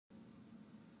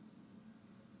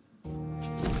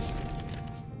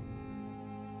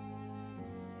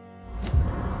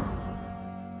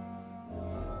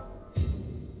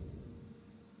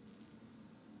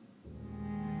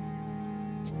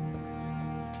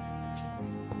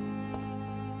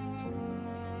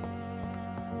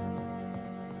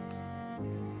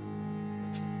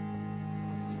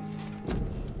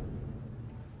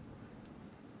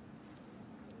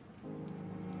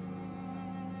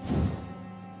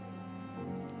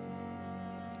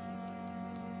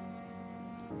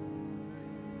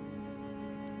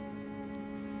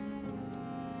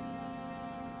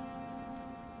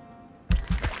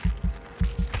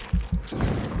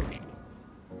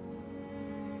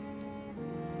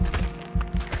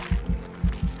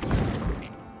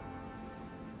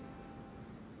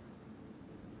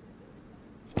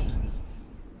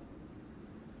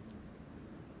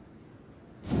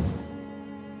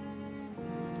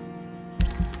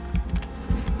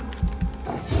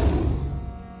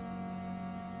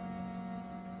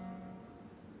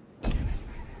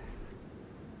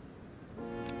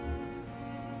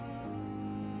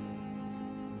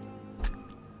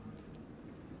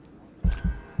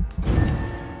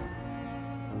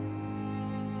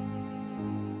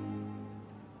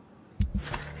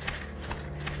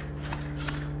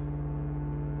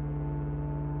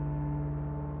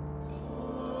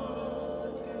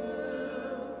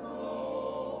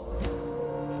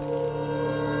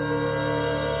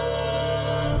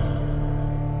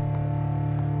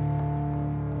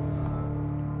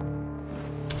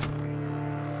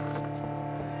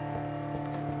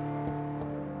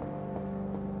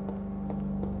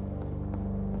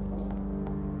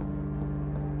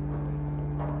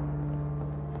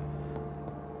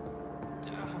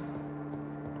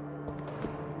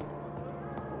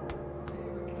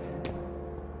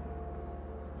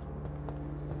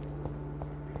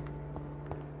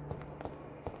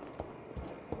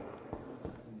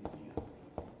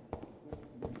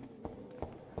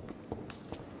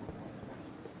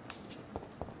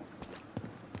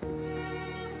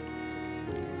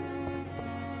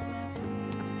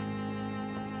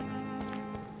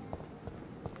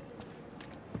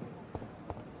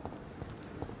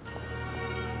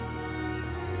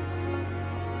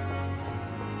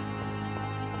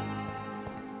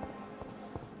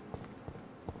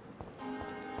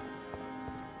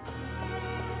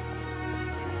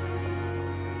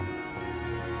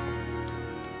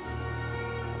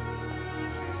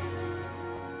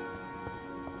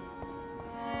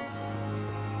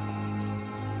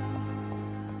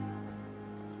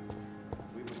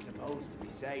supposed to be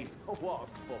safe. What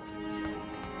a fucking joke.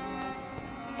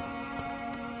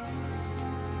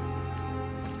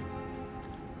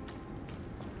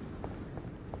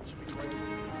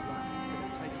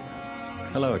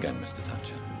 Hello again, Mr.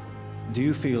 Thatcher. Do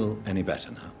you feel any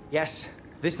better now? Yes,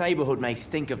 this neighborhood may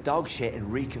stink of dog shit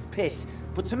and reek of piss,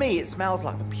 but to me it smells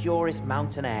like the purest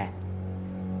mountain air.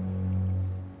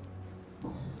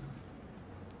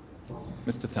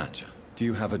 Mr. Thatcher, do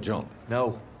you have a job?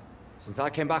 No. Since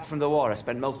I came back from the war, I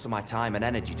spent most of my time and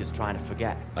energy just trying to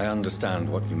forget. I understand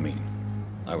what you mean.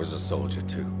 I was a soldier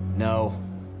too. No.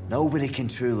 Nobody can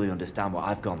truly understand what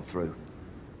I've gone through.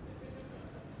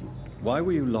 Why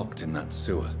were you locked in that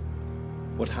sewer?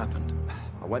 What happened?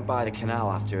 I went by the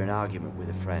canal after an argument with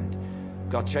a friend.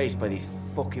 Got chased by these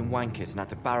fucking wankers and had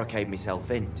to barricade myself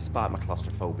in, despite my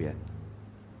claustrophobia.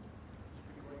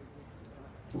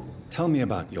 Tell me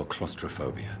about your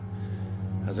claustrophobia.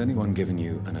 Has anyone given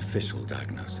you an official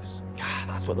diagnosis?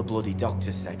 That's what the bloody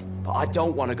doctors said. But I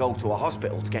don't want to go to a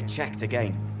hospital to get checked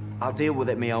again. I'll deal with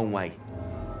it my own way.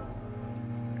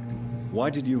 Why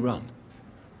did you run?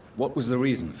 What was the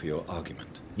reason for your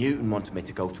argument? Newton wanted me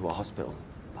to go to a hospital,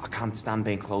 but I can't stand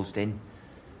being closed in.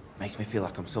 Makes me feel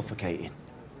like I'm suffocating.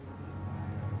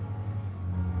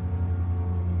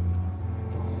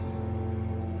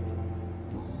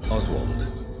 Oswald,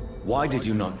 why did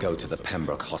you not go to the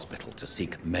Pembroke Hospital to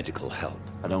seek medical help?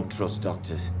 I don't trust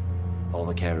doctors. All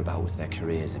they care about was their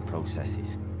careers and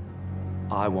processes.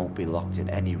 I won't be locked in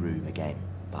any room again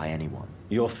by anyone.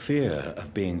 Your fear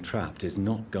of being trapped is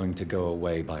not going to go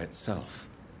away by itself.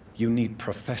 You need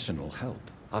professional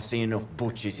help. I've seen enough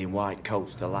butchers in white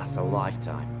coats to last a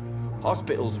lifetime.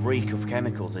 Hospitals reek of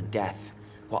chemicals and death.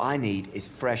 What I need is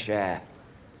fresh air.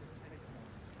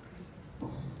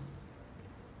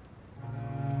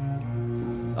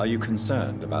 Are you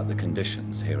concerned about the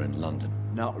conditions here in London?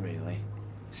 Not really.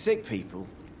 Sick people,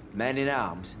 men in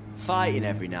arms, fighting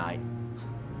every night.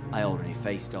 I already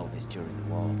faced all this during the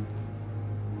war.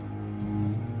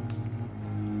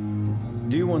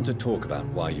 Do you want to talk about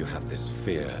why you have this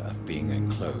fear of being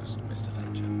enclosed, Mr.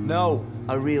 Thatcher? No,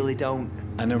 I really don't.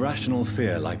 An irrational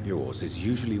fear like yours is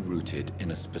usually rooted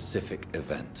in a specific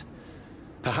event.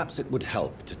 Perhaps it would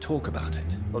help to talk about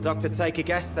it. Well, Doctor, take a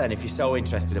guess then, if you're so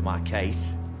interested in my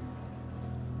case.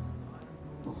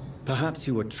 Perhaps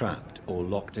you were trapped or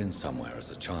locked in somewhere as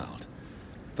a child.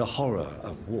 The horror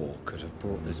of war could have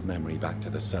brought this memory back to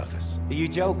the surface. Are you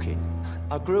joking?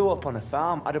 I grew up on a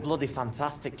farm, had a bloody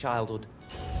fantastic childhood.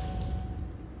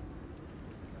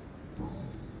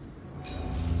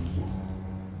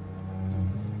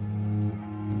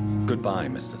 Goodbye,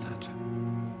 Mr. Thatcher.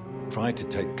 Try to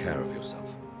take care of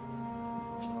yourself.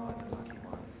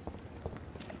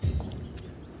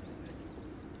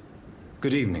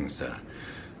 Good evening, sir.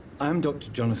 I'm Dr.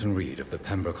 Jonathan Reid of the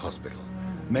Pembroke Hospital.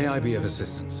 May I be of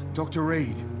assistance? Dr.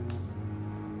 Reid.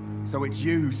 So it's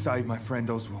you who saved my friend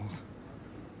Oswald.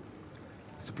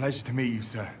 It's a pleasure to meet you,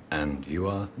 sir. And you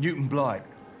are? Newton Blight.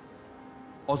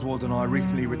 Oswald and I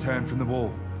recently returned from the war.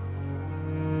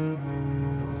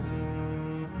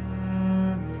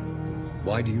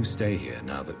 Why do you stay here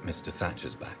now that Mr.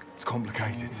 Thatcher's back? It's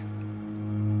complicated.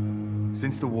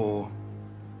 Since the war,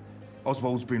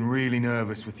 Oswald's been really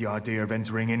nervous with the idea of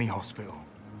entering any hospital.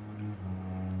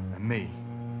 And me,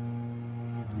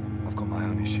 I've got my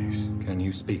own issues. Can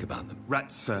you speak about them?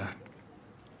 Rats, sir.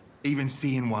 Even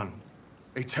seeing one,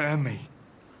 they turn me.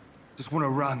 Just want to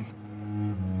run.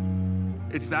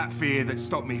 It's that fear that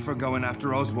stopped me from going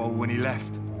after Oswald when he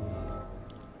left.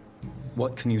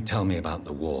 What can you tell me about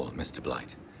the war, Mr.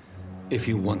 Blight? If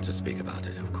you want to speak about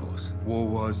it, of course. War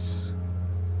was...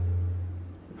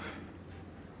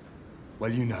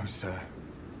 well, you know, sir.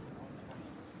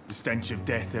 The stench of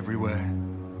death everywhere.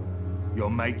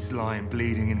 Your mates lying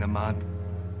bleeding in the mud.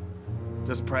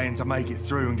 Just praying to make it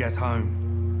through and get home.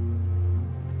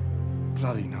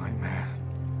 Bloody nightmare.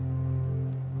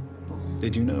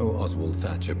 Did you know Oswald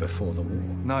Thatcher before the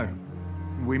war? No.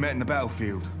 We met in the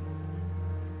battlefield.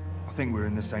 I think we're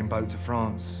in the same boat to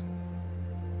France.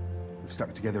 We've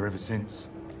stuck together ever since.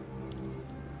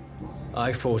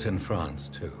 I fought in France,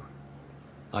 too.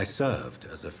 I served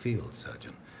as a field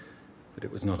surgeon, but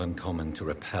it was not uncommon to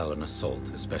repel an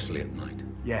assault, especially at night.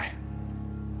 Yeah.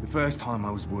 The first time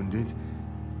I was wounded,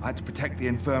 I had to protect the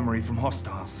infirmary from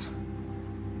hostiles.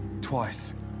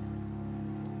 Twice.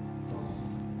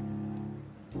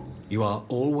 You are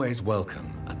always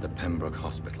welcome at the Pembroke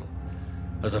Hospital.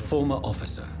 As a former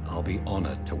officer, I'll be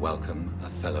honored to welcome a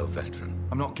fellow veteran.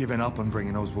 I'm not giving up on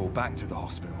bringing Oswald back to the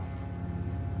hospital.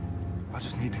 I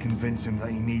just need to convince him that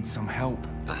he needs some help.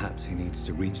 Perhaps he needs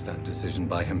to reach that decision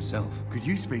by himself. Could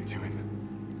you speak to him?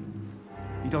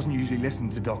 He doesn't usually listen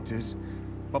to doctors,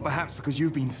 but perhaps because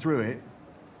you've been through it,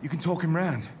 you can talk him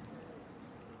round.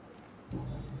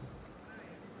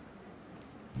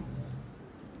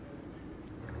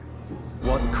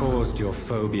 What caused your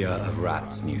phobia of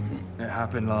rats, Newton? It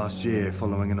happened last year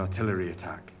following an artillery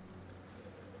attack.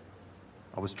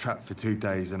 I was trapped for 2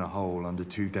 days in a hole under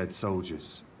 2 dead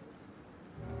soldiers.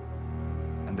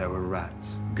 And there were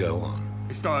rats. Go on.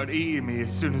 They started eating me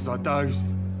as soon as I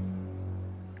dozed.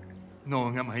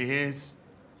 Gnawing at my ears,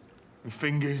 my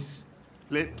fingers,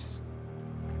 lips.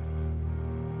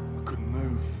 I couldn't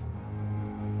move.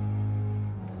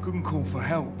 Couldn't call for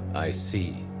help. I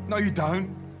see. No, you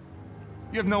don't.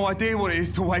 You have no idea what it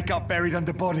is to wake up buried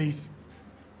under bodies.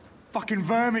 Fucking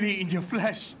vermin eating your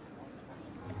flesh.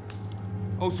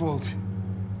 Oswald,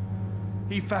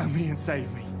 he found me and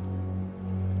saved me.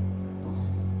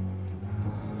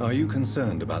 Are you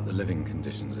concerned about the living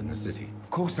conditions in the city? Of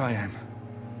course I am.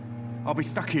 I'll be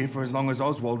stuck here for as long as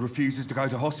Oswald refuses to go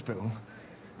to hospital.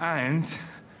 And,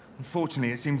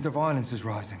 unfortunately, it seems the violence is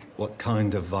rising. What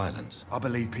kind of violence? I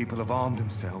believe people have armed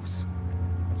themselves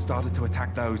and started to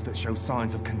attack those that show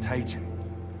signs of contagion.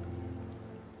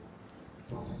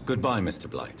 Goodbye, Mr.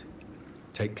 Blight.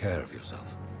 Take care of yourself.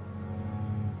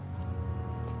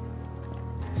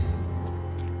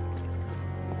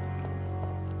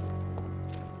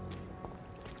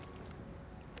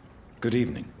 Good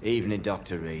evening. Evening,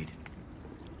 Dr. Reid.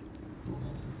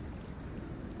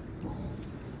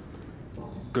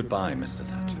 Goodbye, Mr.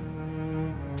 Thatcher.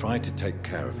 Try to take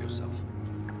care of yourself.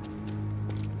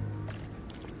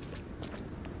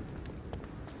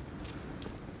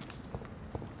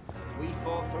 We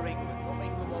fought for England, but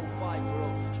England won't fight for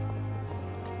us.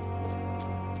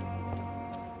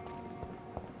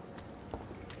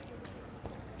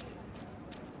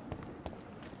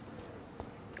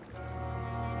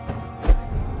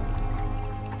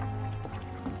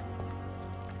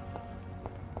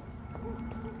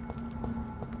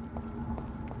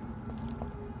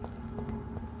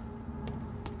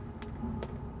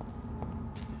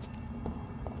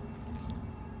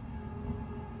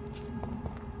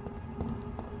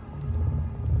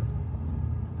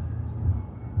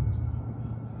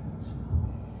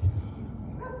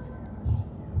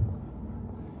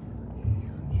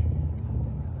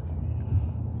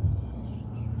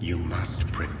 You must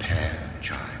prepare,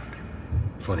 child,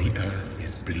 for the earth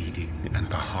is bleeding and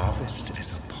the harvest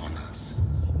is upon us.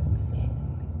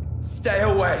 Stay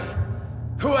away,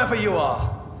 whoever you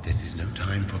are. This is no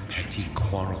time for petty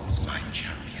quarrels, my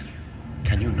champion.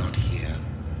 Can you not hear?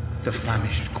 The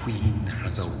famished queen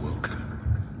has awoken.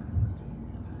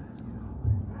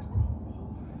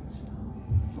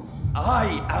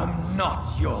 I am not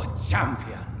your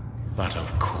champion. But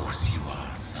of course you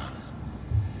are, son.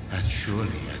 As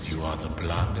surely as you are the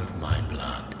blood of my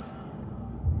blood.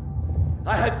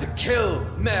 I had to kill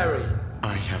Mary.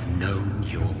 I have known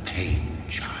your pain,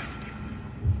 child.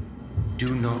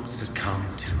 Do not succumb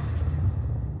to...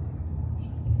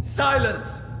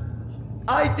 Silence!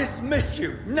 I dismiss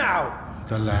you, now!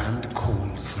 The land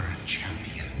calls for a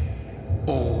champion.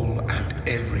 All and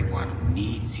everyone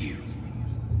needs you.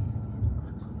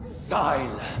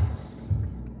 Silence!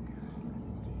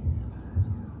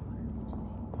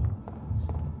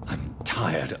 I'm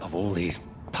tired of all these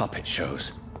puppet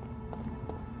shows.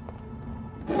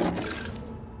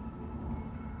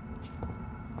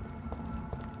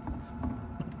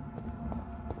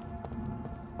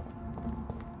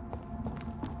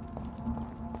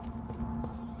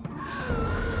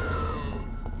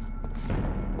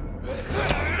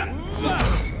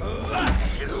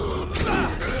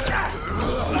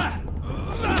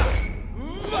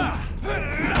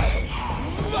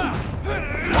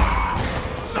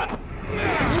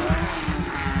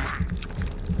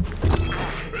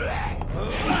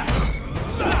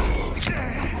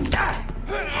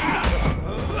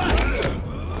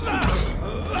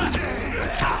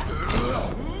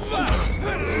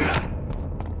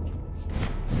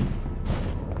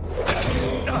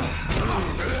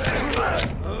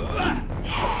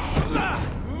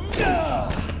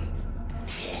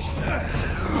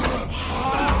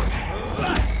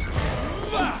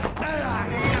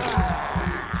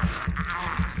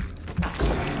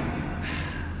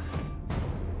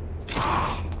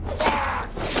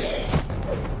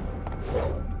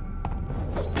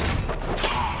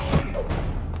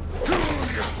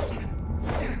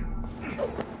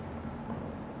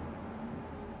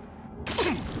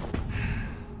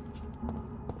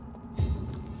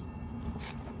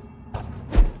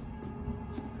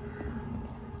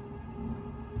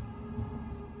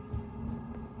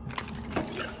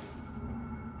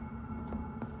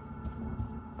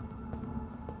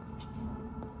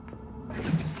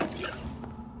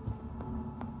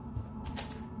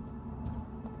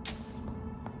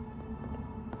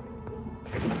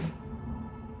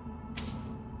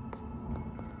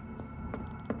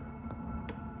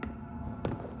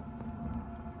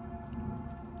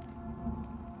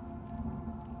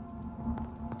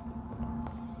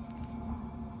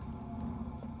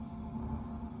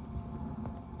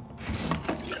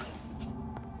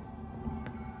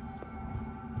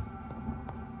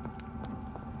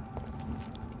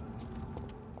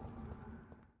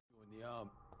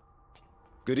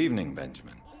 Good evening,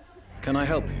 Benjamin. Can I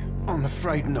help you? I'm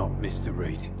afraid not, Mr.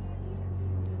 Reid.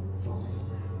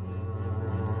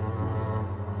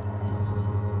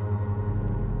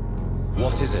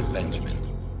 What is it, Benjamin?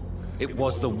 It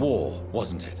was the war,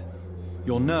 wasn't it?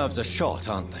 Your nerves are shot,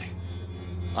 aren't they?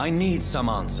 I need some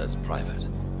answers, Private.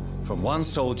 From one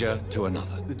soldier to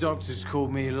another. The doctors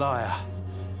called me a liar,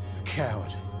 a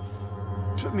coward.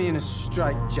 Put me in a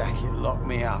straitjacket, locked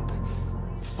me up.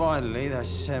 Finally, they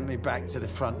sent me back to the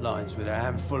front lines with a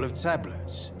handful of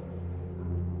tablets.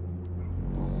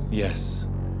 Yes.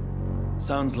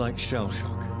 Sounds like shell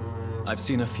shock. I've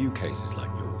seen a few cases like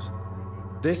yours.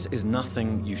 This is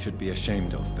nothing you should be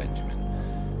ashamed of, Benjamin.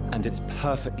 And it's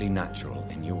perfectly natural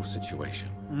in your situation.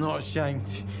 I'm not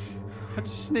ashamed. I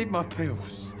just need my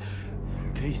pills.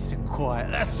 Peace and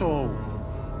quiet, that's all.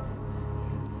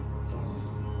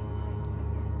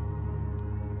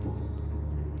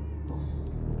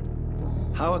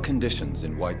 How are conditions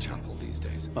in Whitechapel these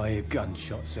days? I hear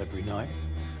gunshots every night.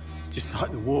 It's just like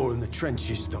the war in the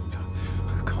trenches, Doctor.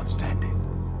 I can't stand it.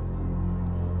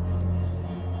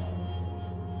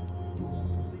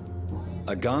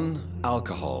 A gun,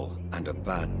 alcohol, and a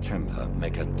bad temper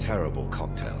make a terrible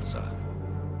cocktail, sir.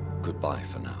 Goodbye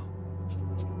for now.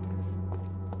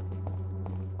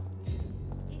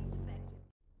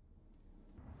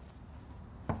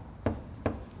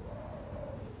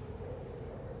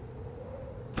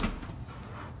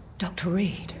 Dr.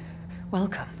 Reid,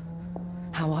 welcome.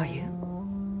 How are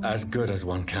you? As good as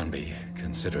one can be,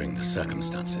 considering the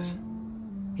circumstances.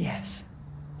 Yes.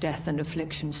 Death and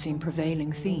affliction seem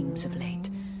prevailing themes of late.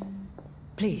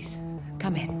 Please,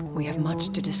 come in. We have much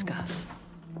to discuss.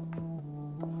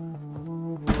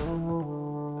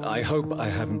 I hope I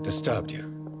haven't disturbed you.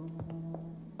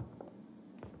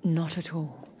 Not at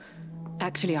all.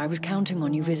 Actually, I was counting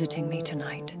on you visiting me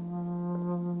tonight.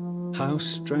 How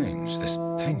strange, this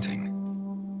painting.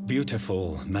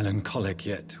 Beautiful, melancholic,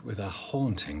 yet with a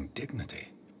haunting dignity.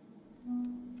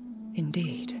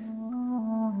 Indeed.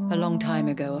 A long time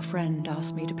ago, a friend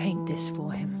asked me to paint this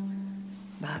for him,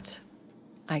 but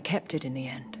I kept it in the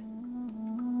end.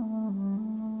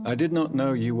 I did not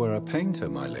know you were a painter,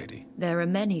 my lady. There are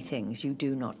many things you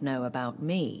do not know about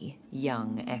me,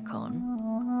 young Ekon.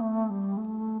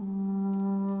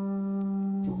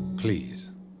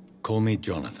 Please, call me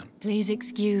Jonathan. Please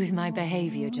excuse my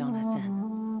behavior, Jonathan.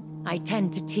 I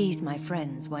tend to tease my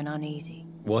friends when uneasy.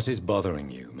 What is bothering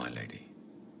you, my lady?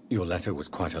 Your letter was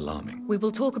quite alarming. We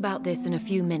will talk about this in a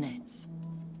few minutes.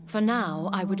 For now,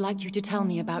 I would like you to tell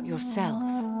me about yourself.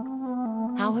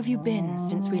 How have you been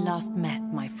since we last met,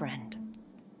 my friend?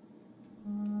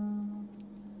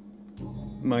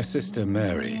 My sister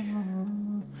Mary.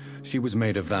 She was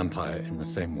made a vampire in the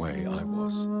same way I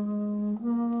was.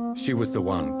 She was the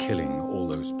one killing all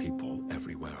those people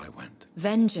everywhere I went.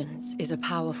 Vengeance is a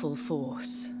powerful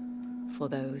force for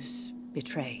those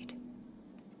betrayed.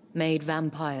 Made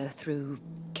vampire through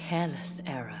careless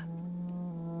error.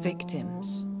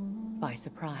 Victims by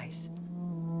surprise.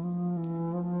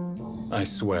 I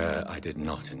swear I did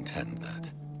not intend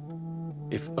that.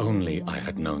 If only I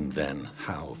had known then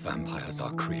how vampires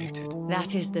are created.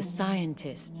 That is the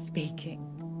scientist speaking.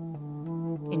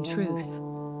 In truth,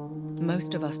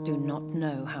 most of us do not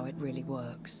know how it really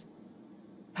works.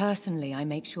 Personally, I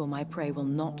make sure my prey will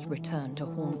not return to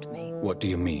haunt me. What do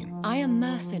you mean? I am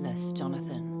merciless,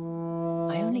 Jonathan.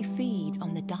 I only feed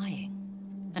on the dying,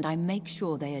 and I make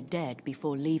sure they are dead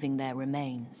before leaving their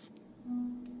remains.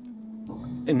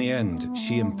 In the end,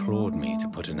 she implored me to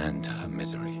put an end to her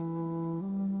misery.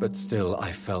 But still,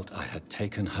 I felt I had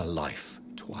taken her life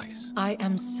twice. I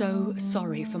am so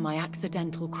sorry for my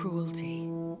accidental cruelty.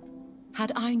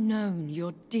 Had I known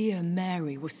your dear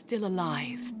Mary was still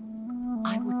alive,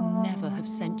 I would never have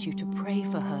sent you to pray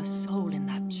for her soul in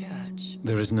that church.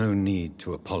 There is no need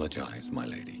to apologize, my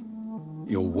lady.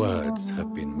 Your words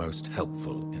have been most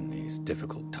helpful in these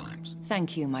difficult times.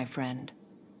 Thank you, my friend.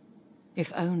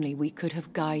 If only we could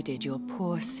have guided your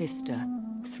poor sister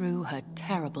through her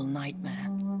terrible nightmare.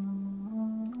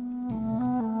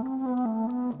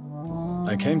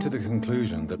 I came to the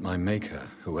conclusion that my maker,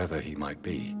 whoever he might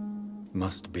be,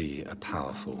 Must be a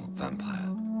powerful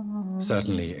vampire.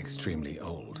 Certainly extremely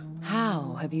old.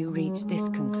 How have you reached this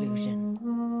conclusion?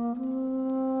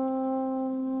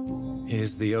 He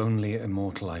is the only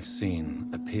immortal I've seen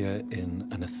appear in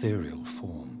an ethereal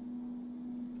form.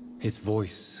 His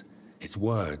voice, his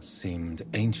words seemed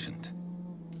ancient.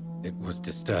 It was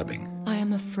disturbing. I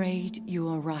am afraid you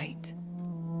are right.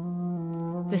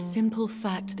 The simple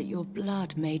fact that your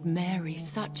blood made Mary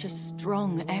such a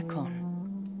strong Ekon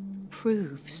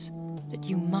proves that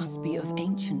you must be of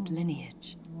ancient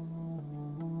lineage.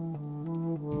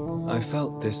 I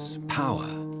felt this power,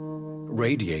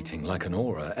 radiating like an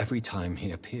aura every time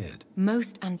he appeared.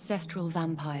 Most ancestral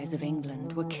vampires of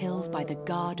England were killed by the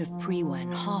Guard of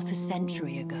Prewen half a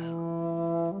century ago.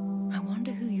 I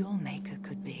wonder who your maker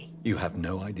could be. You have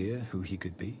no idea who he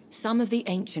could be? Some of the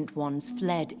ancient ones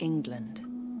fled England.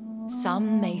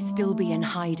 Some may still be in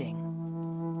hiding.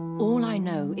 All I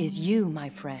know is you, my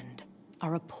friend,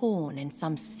 are a pawn in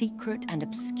some secret and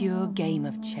obscure game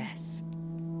of chess.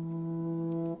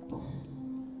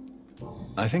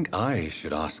 I think I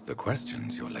should ask the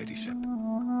questions, your ladyship.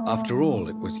 After all,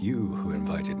 it was you who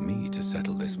invited me to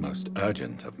settle this most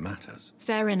urgent of matters.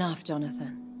 Fair enough,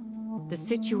 Jonathan. The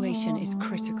situation is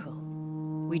critical.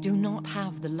 We do not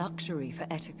have the luxury for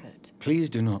etiquette. Please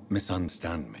do not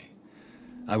misunderstand me.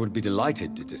 I would be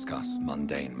delighted to discuss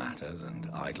mundane matters and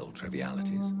idle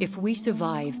trivialities. If we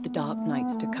survive the dark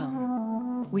nights to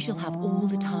come, we shall have all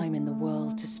the time in the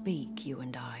world to speak, you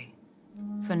and I.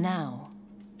 For now,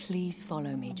 please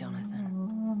follow me, Jonathan.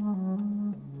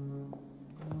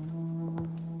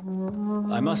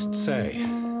 I must say,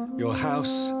 your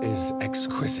house is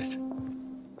exquisite.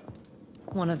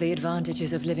 One of the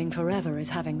advantages of living forever is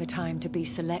having the time to be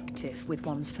selective with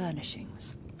one's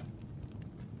furnishings.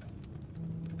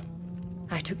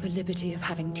 I took the liberty of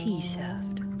having tea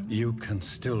served. You can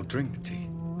still drink tea.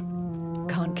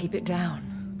 Can't keep it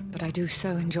down, but I do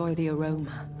so enjoy the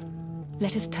aroma.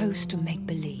 Let us toast to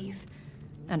make-believe.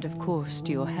 And of course,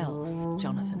 to your health,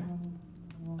 Jonathan.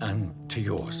 And to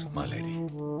yours, my lady.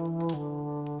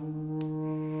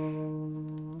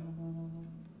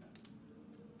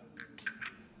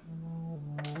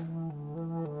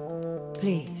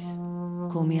 Please,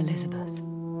 call me Elizabeth.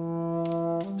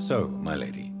 So, my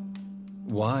lady,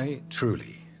 why,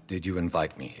 truly, did you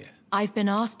invite me here? I've been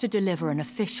asked to deliver an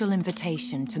official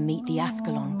invitation to meet the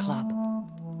Ascalon Club.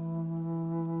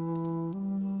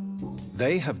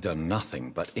 They have done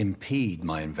nothing but impede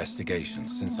my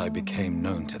investigations since I became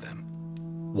known to them.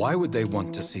 Why would they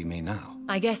want to see me now?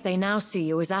 I guess they now see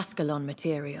you as Ascalon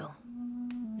material.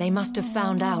 They must have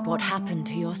found out what happened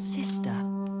to your sister.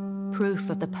 Proof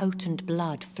of the potent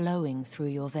blood flowing through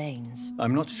your veins.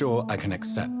 I'm not sure I can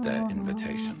accept their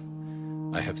invitation.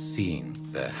 I have seen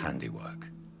their handiwork.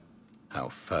 How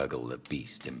Fergal the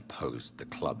Beast imposed the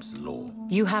club's law.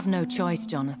 You have no choice,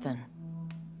 Jonathan.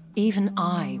 Even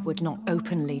I would not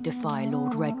openly defy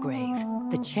Lord Redgrave,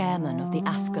 the chairman of the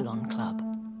Ascalon Club.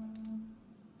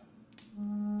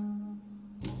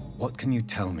 What can you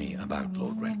tell me about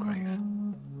Lord Redgrave?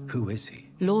 Who is he?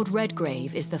 Lord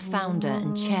Redgrave is the founder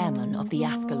and chairman of the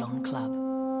Ascalon Club.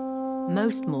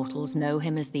 Most mortals know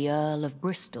him as the Earl of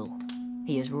Bristol.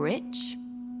 He is rich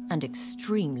and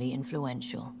extremely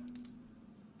influential.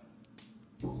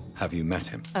 Have you met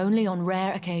him? Only on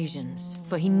rare occasions,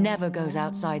 for he never goes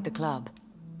outside the club.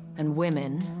 And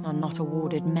women are not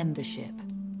awarded membership,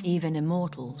 even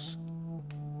immortals.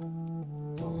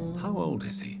 How old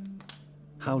is he?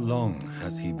 How long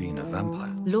has he been a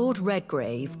vampire? Lord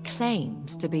Redgrave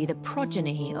claims to be the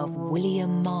progeny of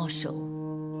William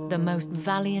Marshall, the most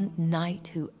valiant knight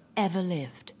who ever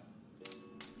lived.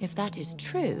 If that is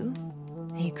true,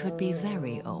 he could be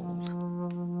very old.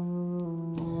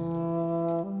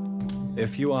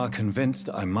 If you are convinced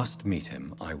I must meet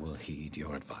him, I will heed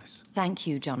your advice. Thank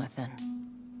you, Jonathan.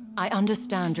 I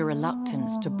understand your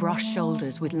reluctance to brush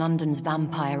shoulders with London's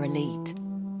vampire elite.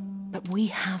 But we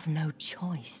have no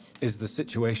choice. Is the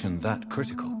situation that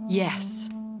critical? Yes.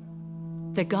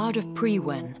 The Guard of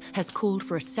Prewen has called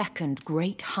for a second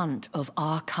great hunt of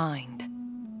our kind.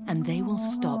 And they will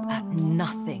stop at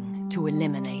nothing to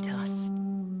eliminate us.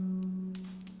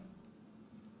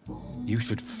 You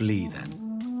should flee then.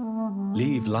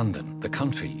 Leave London, the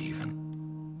country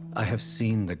even. I have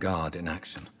seen the Guard in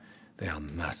action. They are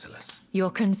merciless. Your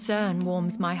concern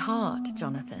warms my heart,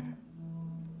 Jonathan.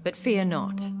 But fear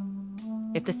not.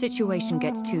 If the situation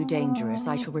gets too dangerous,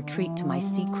 I shall retreat to my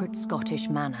secret Scottish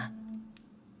manor.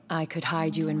 I could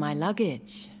hide you in my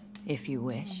luggage, if you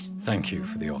wish. Thank you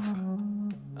for the offer.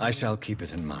 I shall keep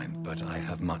it in mind, but I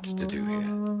have much to do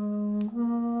here.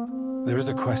 There is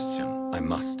a question I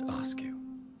must ask you.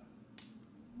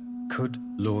 Could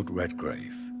Lord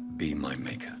Redgrave be my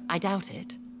maker? I doubt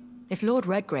it. If Lord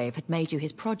Redgrave had made you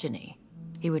his progeny,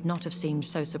 he would not have seemed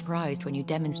so surprised when you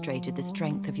demonstrated the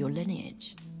strength of your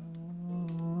lineage.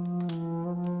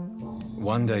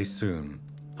 One day soon,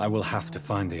 I will have to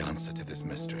find the answer to this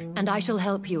mystery. And I shall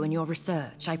help you in your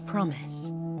research, I promise.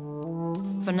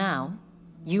 For now,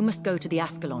 you must go to the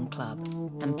Ascalon Club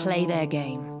and play their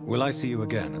game. Will I see you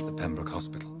again at the Pembroke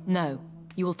Hospital? No,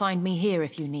 you will find me here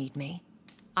if you need me.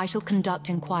 I shall conduct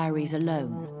inquiries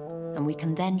alone, and we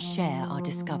can then share our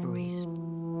discoveries.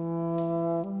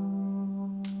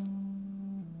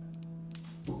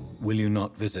 Will you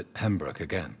not visit Pembroke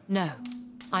again? No.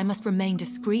 I must remain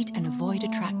discreet and avoid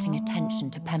attracting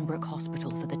attention to Pembroke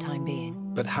Hospital for the time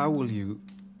being. But how will you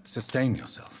sustain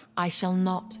yourself? I shall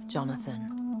not,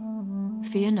 Jonathan.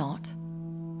 Fear not.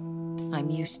 I'm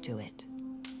used to it.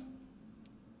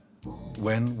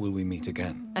 When will we meet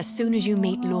again? As soon as you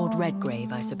meet Lord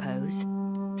Redgrave, I suppose.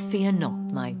 Fear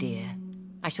not, my dear.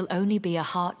 I shall only be a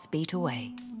heart's beat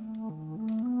away.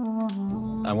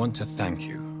 I want to thank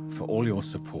you for all your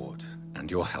support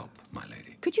and your help, my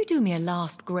lady. Could you do me a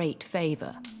last great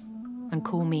favor and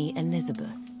call me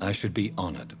Elizabeth? I should be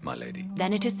honored, my lady.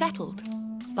 Then it is settled.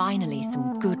 Finally,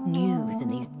 some good news in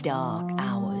these dark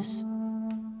hours.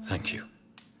 Thank you.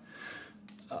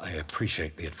 I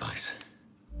appreciate the advice.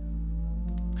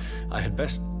 I had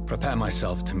best prepare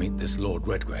myself to meet this Lord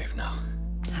Redgrave now.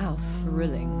 How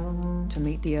thrilling to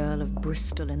meet the Earl of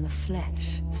Bristol in the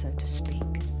flesh, so to speak.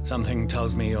 Something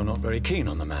tells me you're not very keen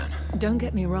on the man. Don't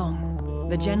get me wrong.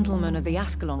 The gentlemen of the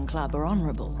Ascalon Club are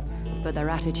honorable, but their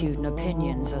attitude and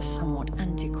opinions are somewhat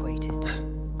antiquated.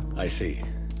 I see.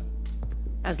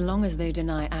 As long as they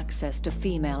deny access to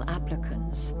female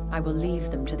applicants, I will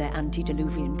leave them to their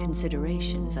antediluvian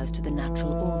considerations as to the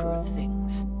natural order of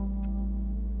things.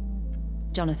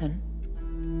 Jonathan,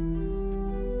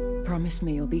 promise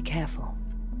me you'll be careful.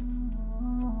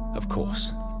 Of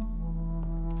course.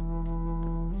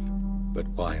 But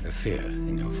why the fear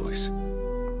in your voice?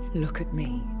 Look at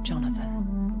me,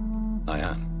 Jonathan. I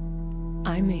am.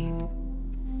 I mean,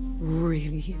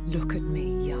 really look at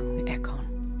me, young Ekon.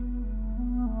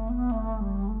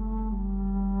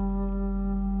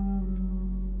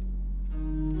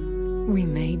 We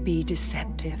may be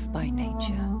deceptive by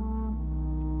nature,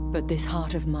 but this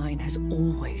heart of mine has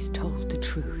always told the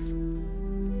truth.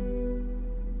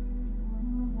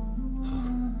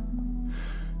 Oh.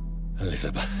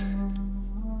 Elizabeth.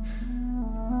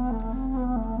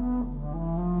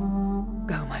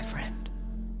 Go, my friend.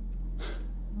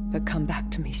 But come back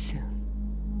to me soon.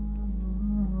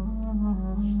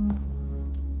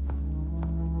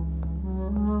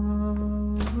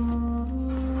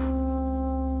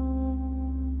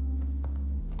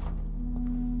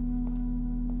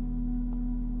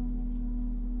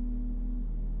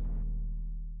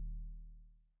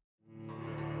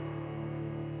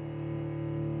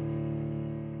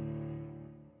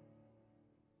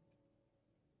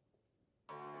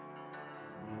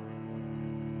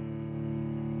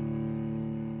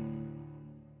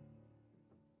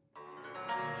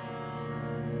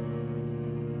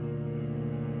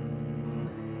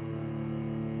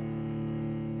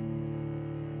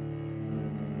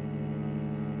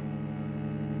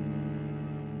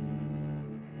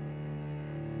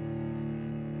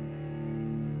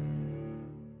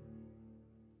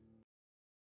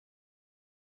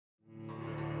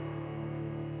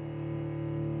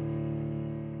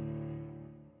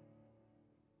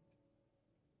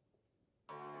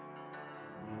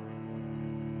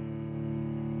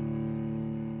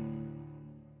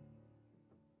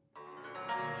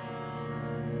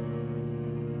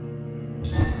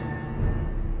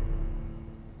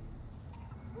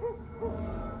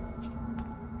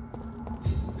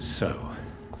 So,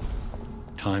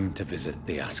 time to visit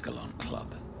the Ascalon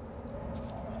Club.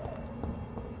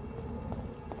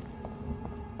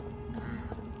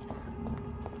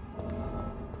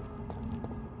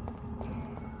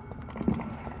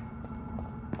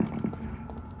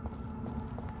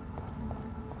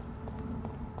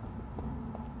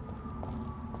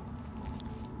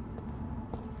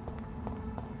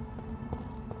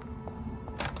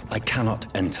 I cannot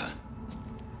enter.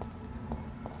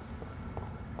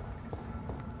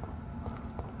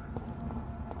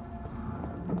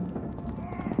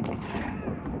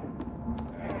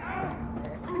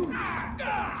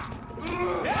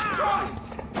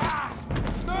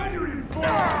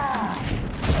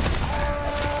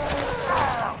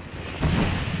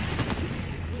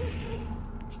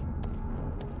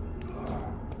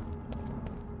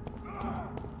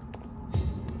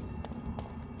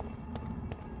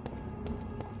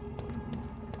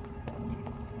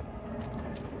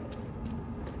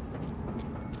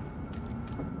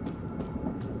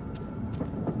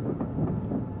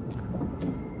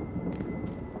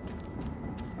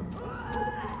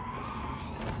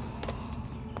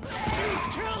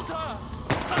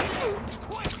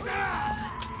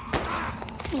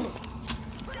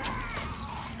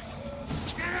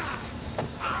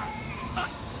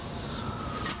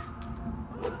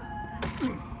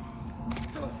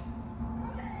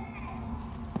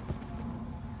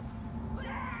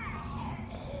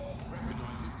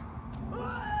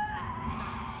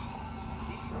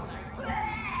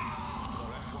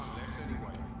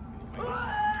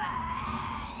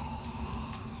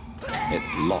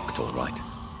 It's locked, all right.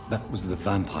 That was the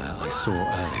vampire I saw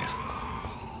earlier.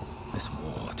 This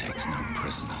war takes no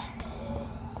prisoners.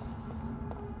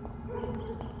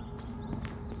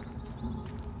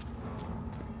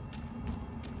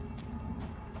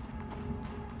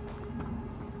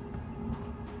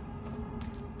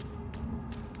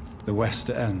 The West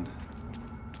End.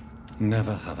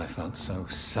 Never have I felt so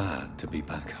sad to be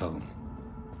back home.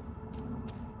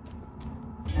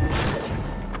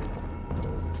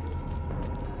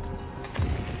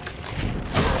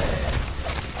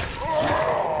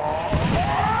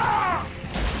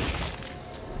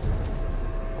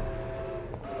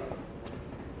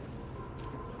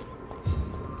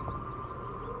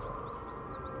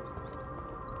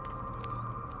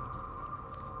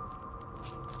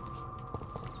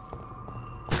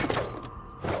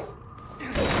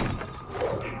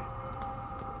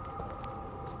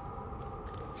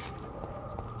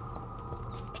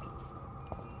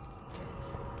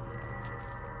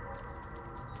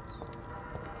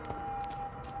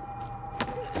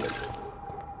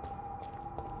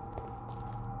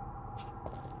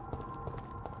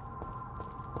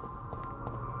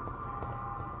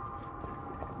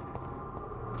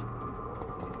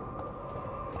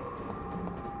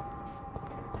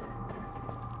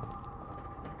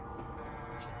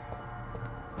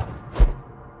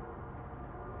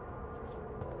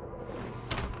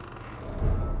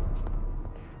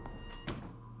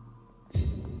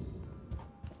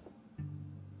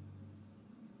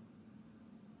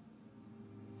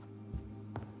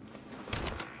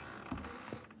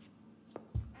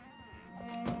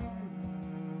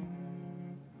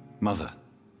 Mother,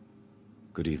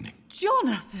 good evening.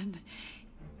 Jonathan!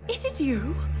 Is it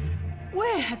you?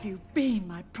 Where have you been,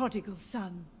 my prodigal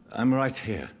son? I'm right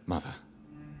here, Mother.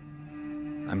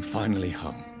 I'm finally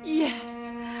home.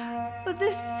 Yes, for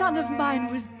this son of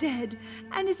mine was dead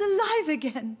and is alive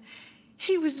again.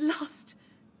 He was lost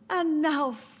and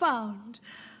now found.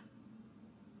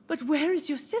 But where is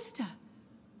your sister?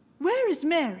 Where is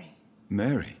Mary?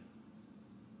 Mary?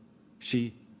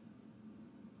 She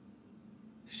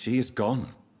is gone,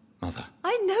 Mother.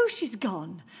 I know she's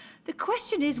gone. The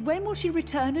question is, when will she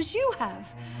return as you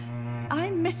have?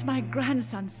 I miss my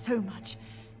grandson so much.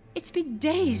 It's been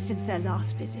days since their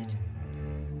last visit.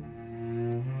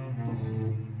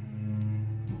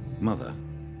 Mother,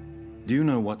 do you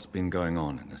know what's been going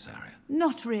on in this area?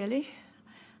 Not really.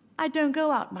 I don't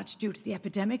go out much due to the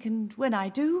epidemic, and when I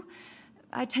do,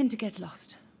 I tend to get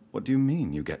lost. What do you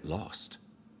mean you get lost?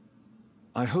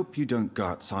 I hope you don't go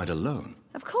outside alone.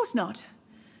 Of course not.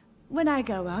 When I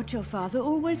go out, your father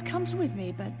always comes with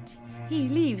me, but he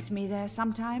leaves me there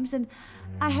sometimes, and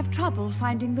I have trouble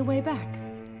finding the way back.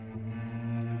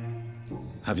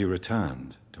 Have you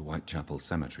returned to Whitechapel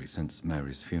Cemetery since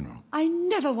Mary's funeral? I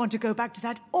never want to go back to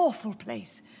that awful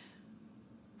place.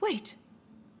 Wait.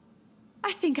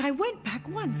 I think I went back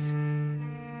once.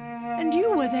 And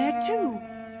you were there too.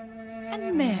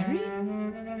 And Mary?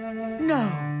 No,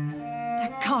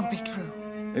 that can't be true.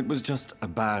 It was just a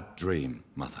bad dream,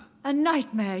 Mother. A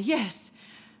nightmare, yes.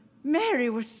 Mary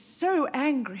was so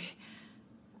angry.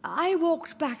 I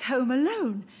walked back home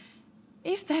alone.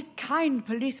 If that kind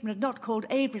policeman had not called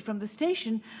Avery from the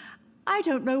station, I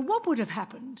don't know what would have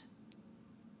happened.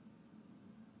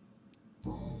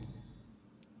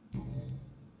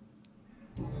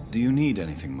 Do you need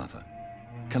anything, Mother?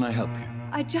 Can I help you?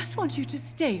 I just want you to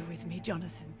stay with me,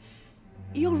 Jonathan.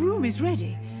 Your room is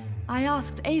ready. I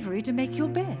asked Avery to make your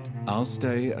bed. I'll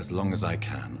stay as long as I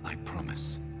can, I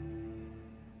promise.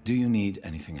 Do you need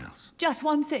anything else? Just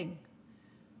one thing.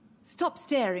 Stop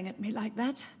staring at me like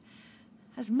that.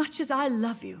 As much as I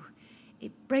love you,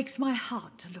 it breaks my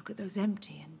heart to look at those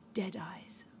empty and dead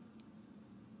eyes.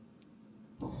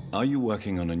 Are you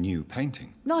working on a new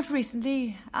painting? Not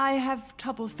recently. I have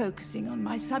trouble focusing on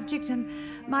my subject and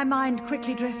my mind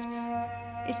quickly drifts.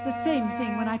 It's the same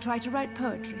thing when I try to write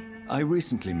poetry. I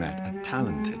recently met a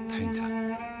talented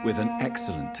painter with an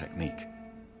excellent technique.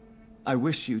 I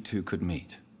wish you two could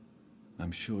meet.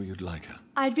 I'm sure you'd like her.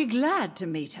 I'd be glad to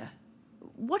meet her.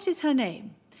 What is her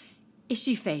name? Is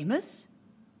she famous?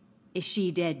 Is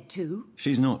she dead too?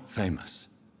 She's not famous,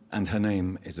 and her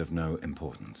name is of no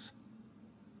importance.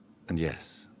 And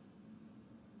yes,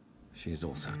 she is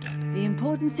also dead. The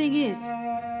important thing is,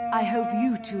 I hope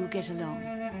you two get along.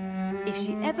 If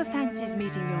she ever fancies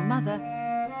meeting your mother,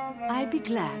 I'd be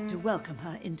glad to welcome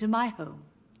her into my home.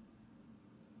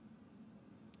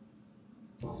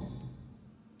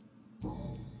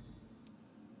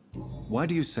 Why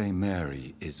do you say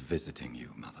Mary is visiting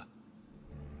you, Mother?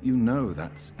 You know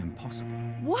that's impossible.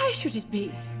 Why should it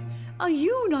be? Are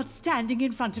you not standing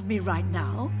in front of me right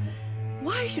now?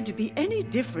 Why should it be any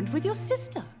different with your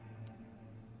sister?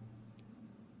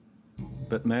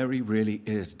 But Mary really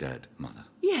is dead, Mother.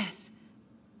 Yes.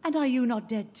 And are you not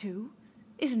dead too?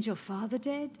 Isn't your father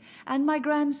dead? And my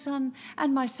grandson,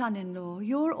 and my son-in-law,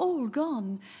 you're all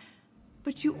gone.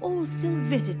 But you all still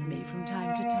visit me from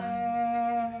time to time.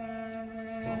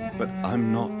 But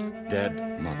I'm not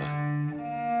dead, Mother.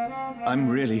 I'm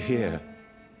really here,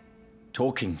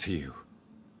 talking to you,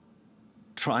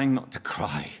 trying not to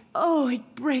cry. Oh,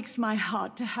 it breaks my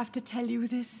heart to have to tell you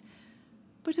this.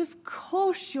 But of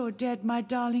course you're dead, my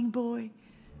darling boy.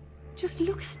 Just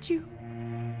look at you,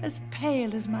 as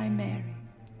pale as my Mary.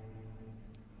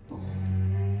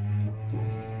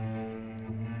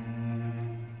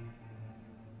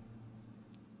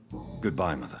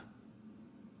 Goodbye, Mother.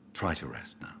 Try to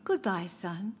rest now. Goodbye,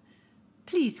 son.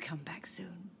 Please come back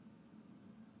soon.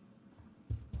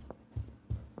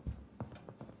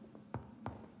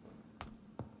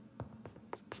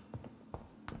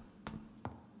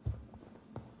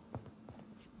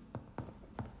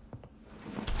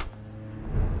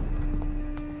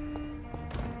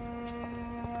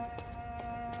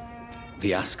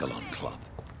 The Ascalon Club,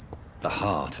 the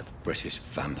heart of British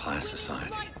vampire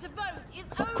society.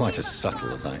 Not quite as subtle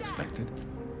as I expected.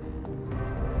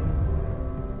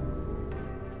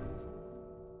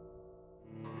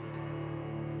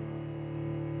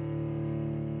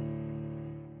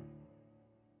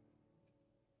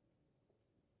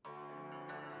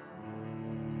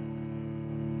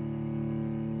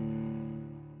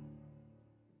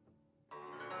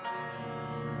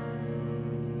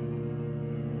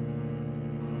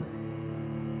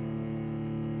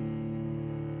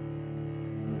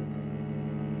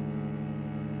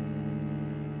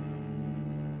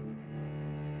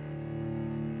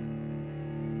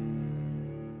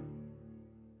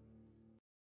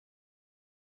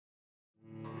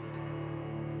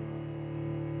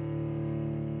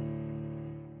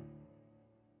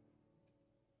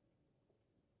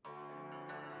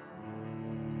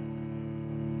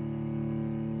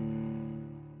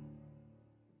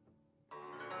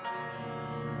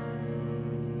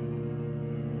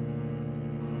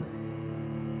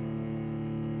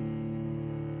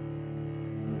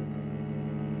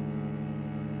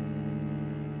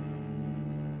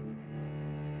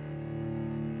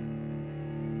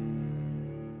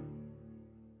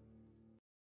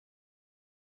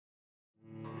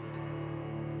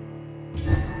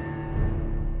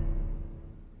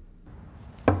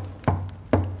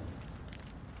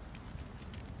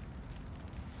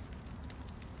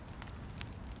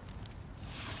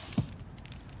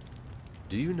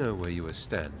 Do you know where you are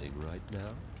standing right now?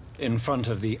 In front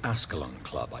of the Ascalon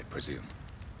Club, I presume.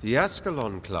 The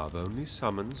Ascalon Club only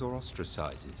summons or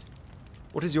ostracizes.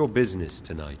 What is your business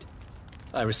tonight?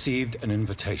 I received an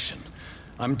invitation.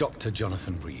 I'm Dr.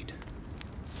 Jonathan Reid.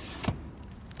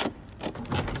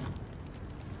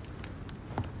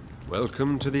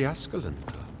 Welcome to the Ascalon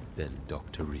Club, then,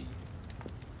 Dr. Reid.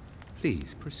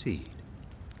 Please proceed.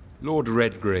 Lord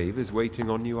Redgrave is waiting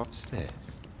on you upstairs.